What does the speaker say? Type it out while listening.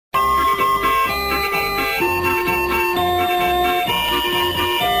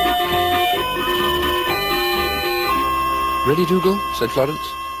Ready, Dougal? Said Florence.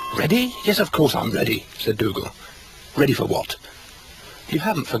 Ready? Yes, of course I'm ready, said Dougal. Ready for what? You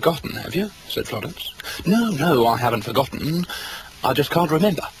haven't forgotten, have you? Said Florence. No, I haven't forgotten. I just can't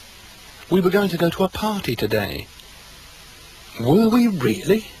remember. We were going to go to a party today. Were we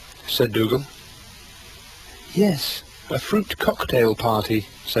really? Said Dougal. Yes, a fruit cocktail party,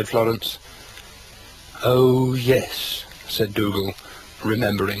 said Florence. Oh, yes, said Dougal,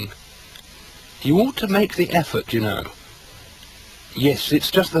 remembering. You ought to make the effort, you know. Yes,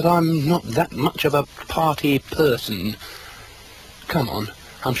 it's just that I'm not that much of a party person. Come on,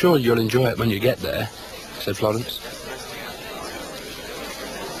 I'm sure you'll enjoy it when you get there, said Florence.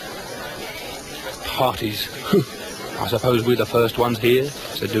 Parties. I suppose we're the first ones here,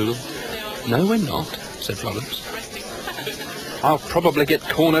 said Dougal. No, we're not, said Florence. I'll probably get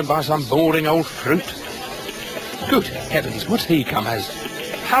cornered by some boring old fruit. Good heavens, what's he come as?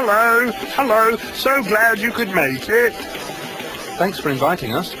 Hello, so glad you could make it. Thanks for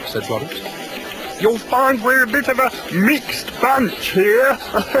inviting us, said Florence. You'll find we're a bit of a mixed bunch here.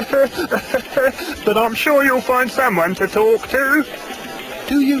 But I'm sure you'll find someone to talk to.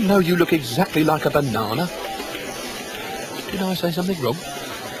 Do you know you look exactly like a banana? Did I say something wrong?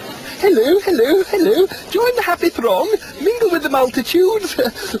 Hello. Join the happy throng. Mingle with the multitudes.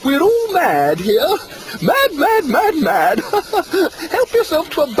 We're all mad here. Mad. Help yourself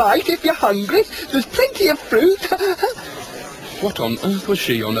to a bite if you're hungry. There's plenty of fruit. What on earth was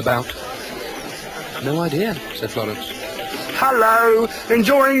she on about? No idea, said Florence. Hello,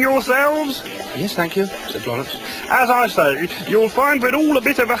 enjoying yourselves? Yes, thank you, said Florence. As I say, you'll find we're all a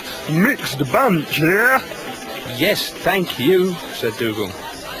bit of a mixed bunch here. Yes, thank you, said Dougal.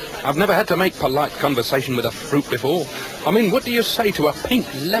 I've never had to make polite conversation with a fruit before. I mean, what do you say to a pink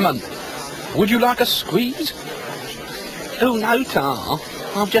lemon? Would you like a squeeze? Oh, no, Tar.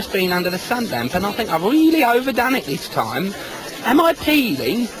 I've just been under the sun lamp and I think I've really overdone it this time. Am I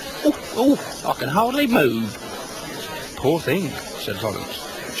peeling? Oh, I can hardly move. Poor thing, said Florence.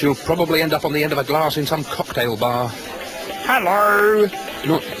 She'll probably end up on the end of a glass in some cocktail bar. Hello.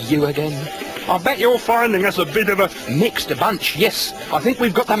 Not you again. I bet you're finding us a bit of a mixed bunch, yes. I think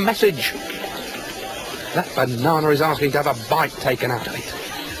we've got the message. That banana is asking to have a bite taken out of it.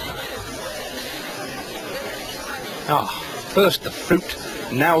 First the fruit,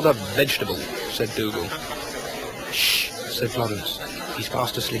 now the vegetable, said Dougal. Shh, said Florence. He's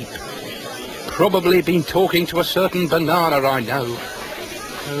fast asleep. Probably been talking to a certain banana I know.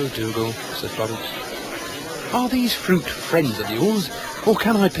 Oh, Dougal, said Florence. Are these fruit friends of yours, or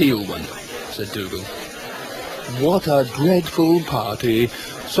can I peel one? Said Dougal. What a dreadful party.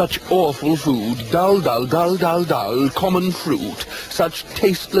 Such awful food. Dull, common fruit. Such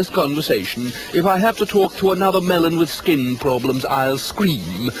tasteless conversation. If I have to talk to another melon with skin problems, I'll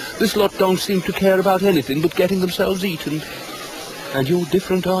scream. This lot don't seem to care about anything but getting themselves eaten. And you're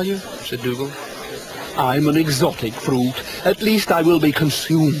different, are you? Said Dougal. I'm an exotic fruit. At least I will be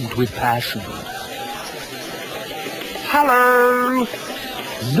consumed with passion. Hello.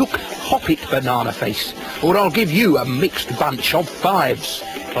 Look, hop it, banana face, or I'll give you a mixed bunch of fives.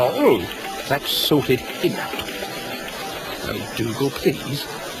 Oh, that sorted him out. Oh, Dougal, please.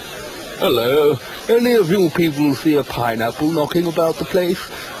 Hello. Any of you people see a pineapple knocking about the place?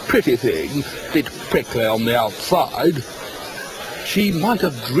 Pretty thing. Bit prickly on the outside. She might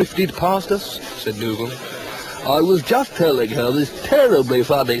have drifted past us, said Dougal. I was just telling her this terribly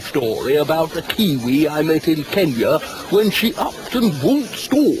funny story about the kiwi I met in Kenya when she upped and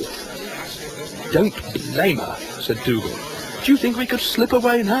waltzed off. Don't blame her, said Dougal. Do you think we could slip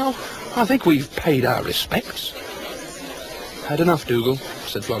away now? I think we've paid our respects. Had enough, Dougal,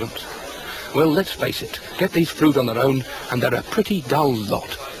 said Florence. Well, let's face it, get these fruit on their own, and they're a pretty dull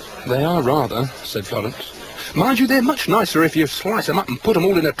lot. They are rather, said Florence. Mind you, they're much nicer if you slice them up and put them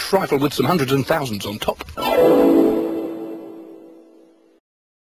all in a trifle with some hundreds and thousands on top.